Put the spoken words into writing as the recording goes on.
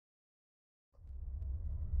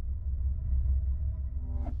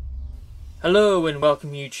Hello and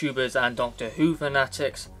welcome YouTubers and Doctor Who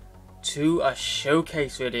fanatics to a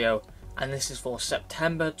showcase video, and this is for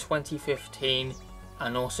September 2015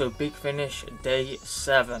 and also Big Finish Day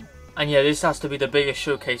 7. And yeah, this has to be the biggest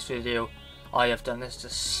showcase video I have done. There's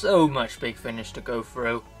just so much Big Finish to go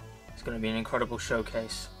through. It's going to be an incredible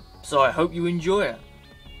showcase, so I hope you enjoy it.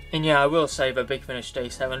 And yeah, I will say that Big Finish Day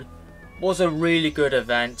 7 was a really good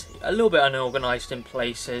event, a little bit unorganised in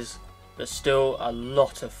places, but still a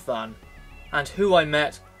lot of fun. And who I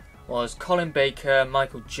met was Colin Baker,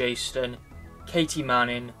 Michael Jaston, Katie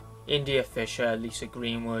Manning, India Fisher, Lisa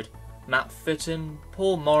Greenwood, Matt Fitton,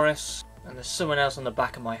 Paul Morris, and there's someone else on the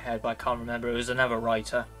back of my head but I can't remember. It was another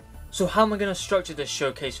writer. So how am I going to structure this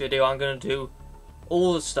showcase video? I'm going to do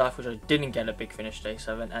all the stuff which I didn't get at Big Finish Day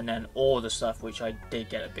 7 and then all the stuff which I did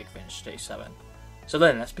get at Big Finish Day 7. So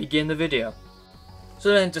then let's begin the video.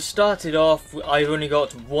 So then to start it off, I've only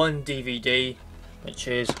got one DVD, which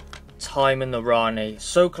is Time and the Rani.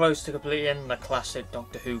 So close to completing the classic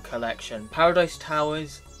Doctor Who collection. Paradise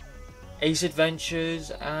Towers, Ace Adventures,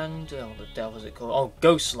 and what the devil is it called? Oh,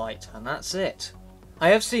 Ghostlight, and that's it. I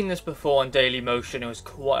have seen this before on Daily Motion. It was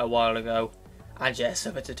quite a while ago, and yes,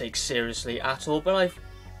 never to take seriously at all, but I've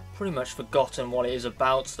pretty much forgotten what it is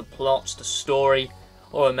about, the plots, the story.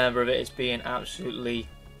 All I remember of it as being absolutely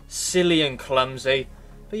silly and clumsy.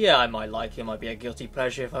 But yeah, I might like it. It might be a guilty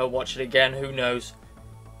pleasure if I watch it again, who knows.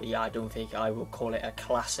 But yeah, I don't think I will call it a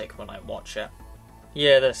classic when I watch it.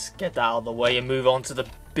 Yeah, let's get that out of the way and move on to the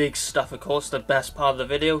big stuff, of course, the best part of the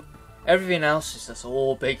video. Everything else is just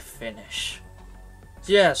all Big Finish.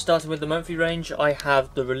 So yeah, starting with the monthly range, I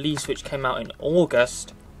have the release which came out in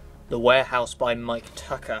August, The Warehouse by Mike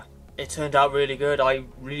Tucker. It turned out really good. I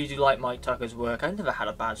really do like Mike Tucker's work. I never had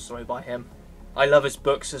a bad story by him. I love his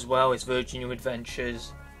books as well, his Virgin New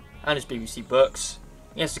Adventures and his BBC books.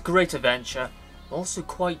 Yeah, it's a great adventure. Also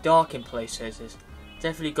quite dark in places. It's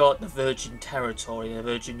definitely got the Virgin territory, the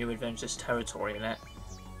Virgin New Adventures territory in it.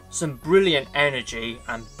 Some brilliant energy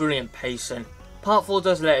and brilliant pacing. Part 4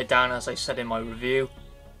 does let it down, as I said in my review.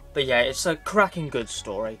 But yeah, it's a cracking good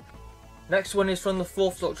story. Next one is from the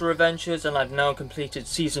 4th Doctor Adventures, and I've now completed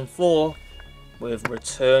Season 4 with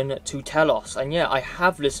Return to Telos. And yeah, I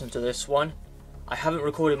have listened to this one. I haven't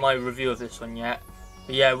recorded my review of this one yet.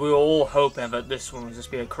 But yeah, we were all hoping that this one would just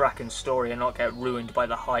be a cracking story and not get ruined by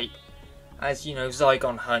the hype. As you know,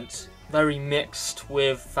 Zygon Hunt, very mixed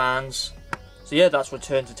with fans. So yeah, that's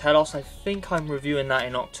Return to Telos. I think I'm reviewing that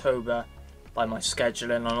in October by my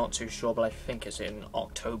scheduling. I'm not too sure, but I think it's in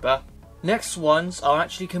October. Next ones are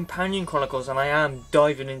actually Companion Chronicles, and I am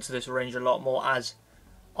diving into this range a lot more as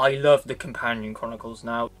I love the Companion Chronicles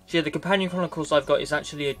now. So yeah, the Companion Chronicles I've got is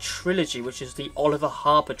actually a trilogy, which is the Oliver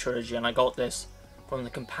Harper trilogy, and I got this from the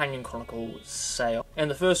Companion Chronicles sale. And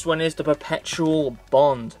the first one is The Perpetual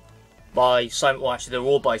Bond by Simon, well actually they're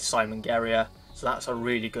all by Simon Guerrier, so that's a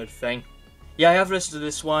really good thing. Yeah, I have listened to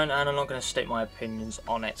this one and I'm not going to state my opinions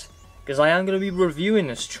on it, because I am going to be reviewing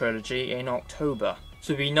this trilogy in October.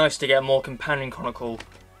 So it'd be nice to get more Companion Chronicle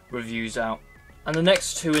reviews out. And the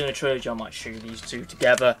next two in the trilogy, I might show you these two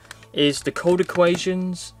together, is The Cold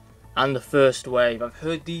Equations and The First Wave. I've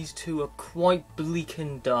heard these two are quite bleak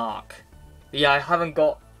and dark. But yeah, I haven't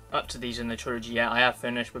got up to these in the trilogy yet. I have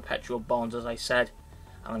finished Perpetual Bonds, as I said,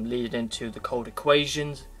 and I'm leading into The Cold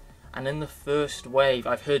Equations. And in The First Wave,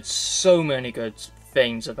 I've heard so many good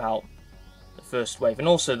things about The First Wave, and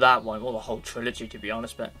also that one, well, the whole trilogy to be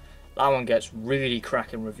honest, but that one gets really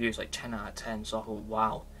cracking reviews, like 10 out of 10, so I thought,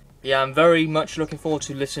 wow. But yeah, I'm very much looking forward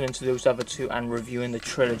to listening to those other two and reviewing the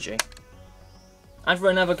trilogy. And for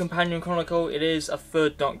another Companion Chronicle, it is a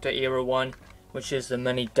 3rd Doctor era one, which is The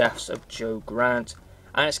Many Deaths of Joe Grant,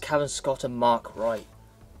 and it's Cavan Scott and Mark Wright.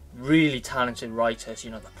 Really talented writers,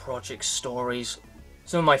 you know, the project stories.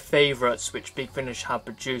 Some of my favourites which Big Finish have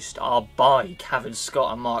produced are by Cavan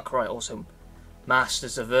Scott and Mark Wright, also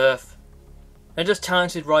Masters of Earth. They're just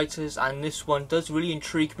talented writers, and this one does really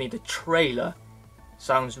intrigue me. The trailer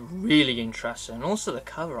sounds really interesting, and also the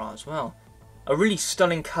cover art as well. A really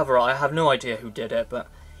stunning cover art. I have no idea who did it, but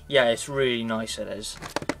yeah, it's really nice, it is.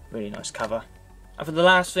 Really nice cover. And for the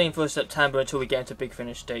last thing for September, until we get into Big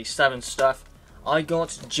Finish Day 7 stuff, I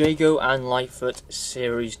got Jago and Lightfoot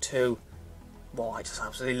Series 2. Well, I just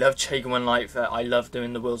absolutely love Jago and Lightfoot. I love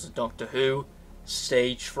doing the Worlds of Doctor Who,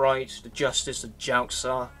 Stage Fright, The Justice of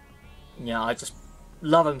Jouxar. Yeah, I just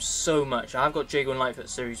love them so much. I've got Jago and Lightfoot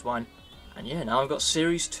Series 1, and yeah, now I've got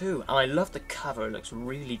Series 2. And I love the cover, it looks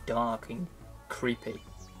really dark and creepy.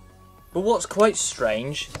 But what's quite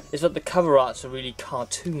strange is that the cover arts are really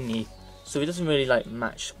cartoony, so it doesn't really like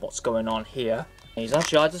match what's going on here.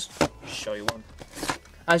 I'll just show you one.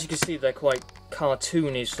 As you can see, they're quite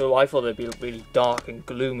cartoony, so I thought they'd be really dark and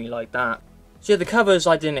gloomy like that. So yeah, the covers,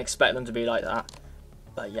 I didn't expect them to be like that.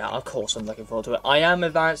 But yeah, of course I'm looking forward to it. I am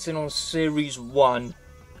advancing on Series 1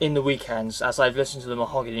 in the weekends, as I've listened to the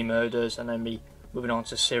Mahogany Murders and then be moving on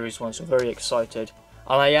to Series 1, so very excited.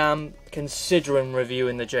 And I am considering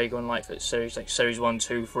reviewing the Jago and Lightfoot series, like Series 1,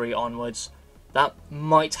 2, 3 onwards. That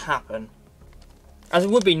might happen, as it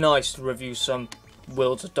would be nice to review some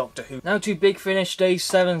Worlds of Doctor Who. Now to Big Finish Day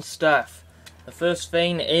 7 stuff. The first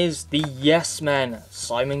thing is the Yes Men,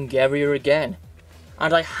 Simon Guerrier again.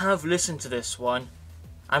 And I have listened to this one,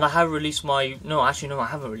 and I have released my... No, actually no, I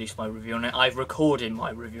haven't released my review on it. I've recorded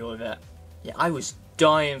my review of it. Yeah, I was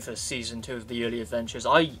dying for Season 2 of The Early Adventures.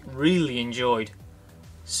 I really enjoyed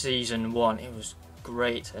Season 1. It was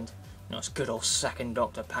great, and you know, it's good old second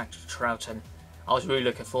Doctor Patrick Troughton. I was really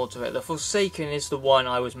looking forward to it. The Forsaken is the one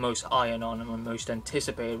I was most eyeing on and my most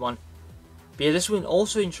anticipated one. But yeah, this one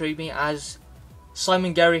also intrigued me, as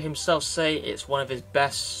Simon Guerrier himself say it's one of his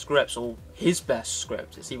best scripts, or his best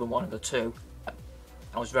script. It's even one of the two.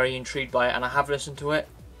 I was very intrigued by it, and I have listened to it.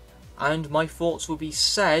 And my thoughts will be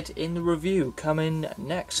said in the review coming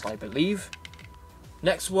next, I believe.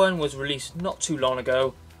 Next one was released not too long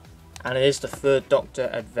ago, and it is the Third Doctor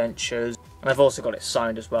Adventures. And I've also got it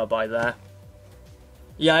signed as well by there.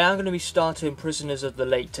 Yeah, I am going to be starting Prisoners of the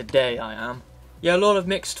Lake today, I am. Yeah, a lot of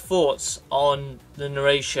mixed thoughts on the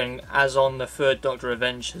narration as on the Third Doctor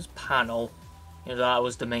Adventures panel. You know, that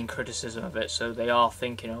was the main criticism of it, so they are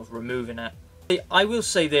thinking of removing it. I will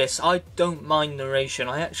say this, I don't mind narration.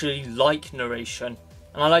 I actually like narration,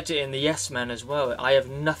 and I liked it in the Yes Men as well. I have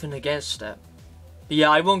nothing against it. But yeah,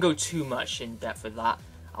 I won't go too much in depth with that.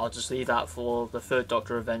 I'll just leave that for the Third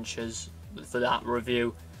Doctor Adventures, for that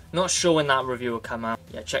review. Not sure when that review will come out.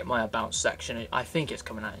 Yeah, check my About section. I think it's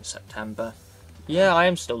coming out in September. Yeah, I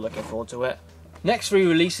am still looking forward to it. Next 3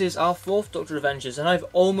 releases are Fourth Doctor Adventures, and I've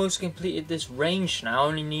almost completed this range now. I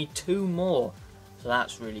only need 2 more. So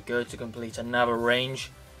that's really good to complete another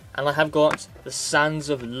range. And I have got The Sands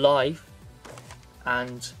of Life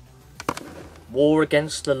and War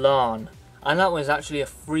Against the Larn. And that one is actually a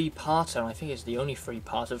 3-parter, and I think it's the only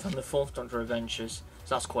 3-parter from the Fourth Doctor Adventures.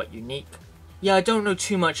 So that's quite unique. Yeah, I don't know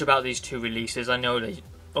too much about these 2 releases. I know they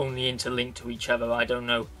only interlink to each other. I don't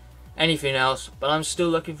know anything else, but I'm still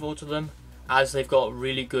looking forward to them, as they've got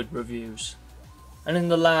really good reviews. And then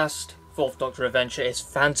the last Fourth Doctor adventure is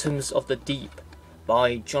Phantoms of the Deep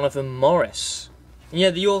by Jonathan Morris. And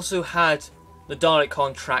yeah, they also had the Dalek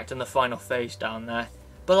contract and the final phase down there,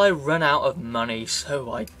 but I ran out of money,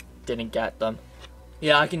 so I didn't get them.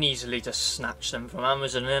 Yeah, I can easily just snatch them from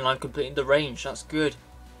Amazon, and then I'm completing the range. That's good.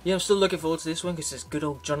 Yeah, I'm still looking forward to this one because it's good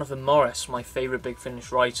old Jonathan Morris, my favourite Big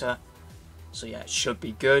Finish writer. So yeah, it should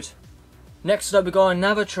be good. Next up we got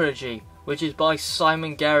another trilogy, which is by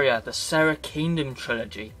Simon Guerrier, the Sarah Kingdom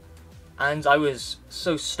trilogy. And I was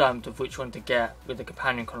so stumped of which one to get with the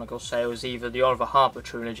Companion Chronicles, so it was either the Oliver Harper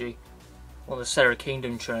trilogy or the Sarah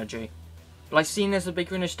Kingdom trilogy. But I seen this at Big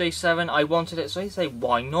Finish Day 7, I wanted it, so I say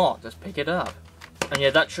why not, just pick it up. And yeah,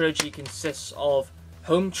 that trilogy consists of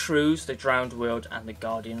Home Truths, The Drowned World, and The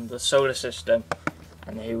Guardian of the Solar System.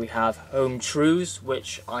 And here we have Home Truths,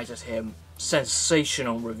 which I just hear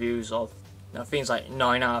sensational reviews of. You know, things like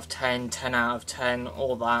 9 out of 10, 10 out of 10,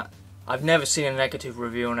 all that. I've never seen a negative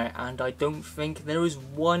review on it, and I don't think there is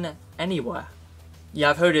one anywhere. Yeah,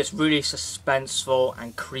 I've heard it's really suspenseful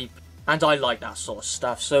and creepy, and I like that sort of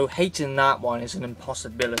stuff, so hating that one is an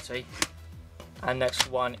impossibility. And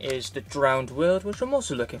next one is The Drowned World, which I'm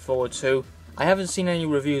also looking forward to. I haven't seen any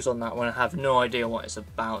reviews on that one, I have no idea what it's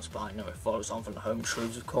about, but I know it follows on from the Home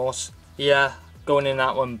Truths, of course. Yeah, going in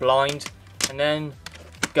that one blind. And then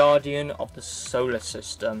Guardian of the Solar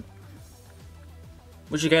System,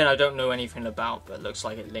 which again I don't know anything about, but it looks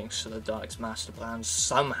like it links to the Daleks' master plan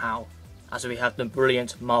somehow, as we have the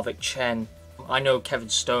brilliant Marvick Chen. I know Kevin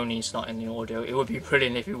Stoney's not in the audio, it would be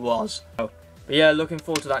brilliant if he was. But yeah, looking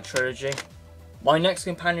forward to that trilogy. My next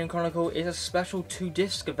Companion Chronicle is a special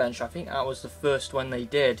 2-disc adventure. I think that was the first one they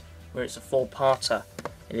did, where it's a 4-parter.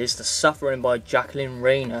 It is The Suffering by Jacqueline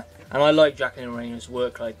Rayner. And I like Jacqueline Rayner's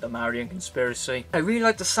work, like The Marian Conspiracy. I really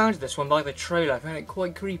like the sound of this one, by the trailer. I found it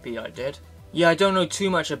quite creepy, I did. Yeah, I don't know too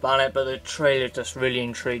much about it, but the trailer just really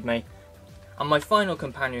intrigued me. And my final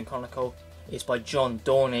Companion Chronicle is by John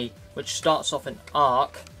Dorney, which starts off an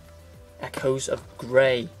arc, Echoes of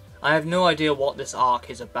Grey. I have no idea what this arc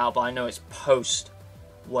is about, but I know it's post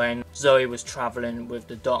when Zoe was travelling with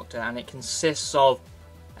the Doctor, and it consists of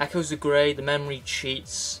Echoes of Grey, The Memory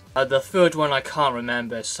Cheats, the third one I can't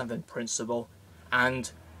remember, something Principle,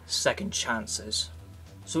 and Second Chances.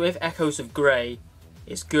 So if Echoes of Grey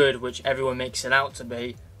is good, which everyone makes it out to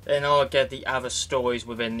be, then I'll get the other stories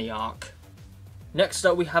within the arc. Next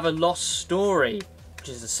up we have a Lost Story, which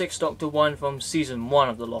is the 6th Doctor one from Season 1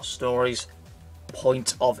 of the Lost Stories,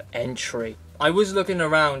 Point of Entry. I was looking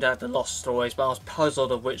around at the Lost Stories, but I was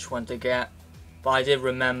puzzled of which one to get. But I did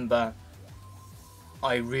remember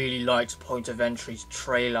I really liked Point of Entry's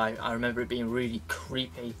trailer. I remember it being really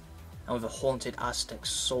creepy and with a haunted Aztec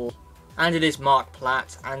sword. And it is Mark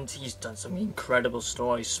Platt, and he's done some incredible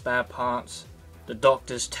stories, Spare Parts, The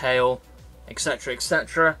Doctor's Tale, etc,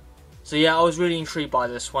 etc. So yeah, I was really intrigued by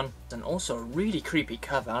this one. And also a really creepy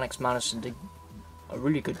cover. Alex Madison did a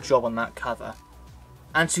really good job on that cover.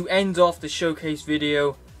 And to end off the showcase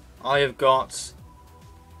video, I have got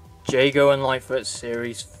Jago and Lightfoot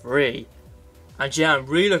Series 3. And yeah, I'm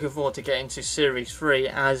really looking forward to getting to Series 3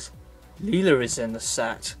 as Leela is in the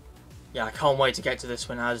set. Yeah, I can't wait to get to this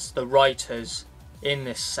one, as the writers in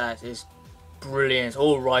this set is brilliant.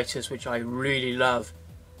 All writers which I really love.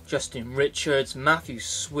 Justin Richards, Matthew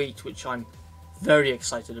Sweet, which I'm very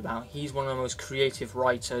excited about. He's one of the most creative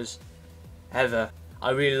writers ever. I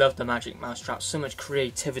really love the Magic Mousetrap. So much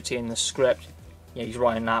creativity in the script. Yeah, he's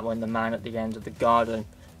writing that one, The Man at the End of the Garden.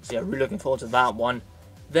 So yeah, really looking forward to that one.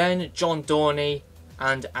 Then John Dorney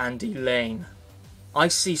and Andy Lane. I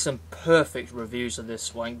see some perfect reviews of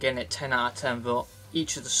this one, getting it 10 out of 10 for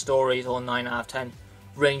each of the stories, or 9 out of 10,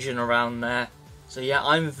 ranging around there. So yeah,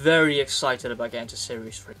 I'm very excited about getting to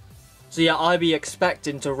Series 3. So yeah, I'll be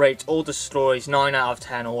expecting to rate all the stories 9 out of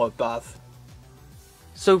 10 or above.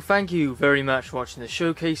 So thank you very much for watching the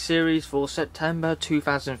showcase series for September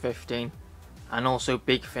 2015, and also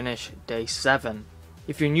Big Finish Day 7.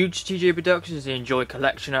 If you're new to TJ Productions and enjoy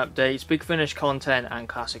collection updates, Big Finish content and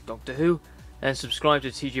classic Doctor Who, then subscribe to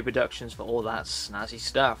TJ Productions for all that snazzy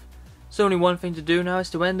stuff. So only one thing to do now is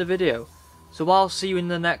to end the video. So I'll see you in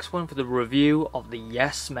the next one for the review of the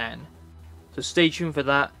Yes Men. So stay tuned for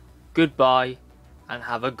that, goodbye, and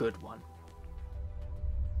have a good one.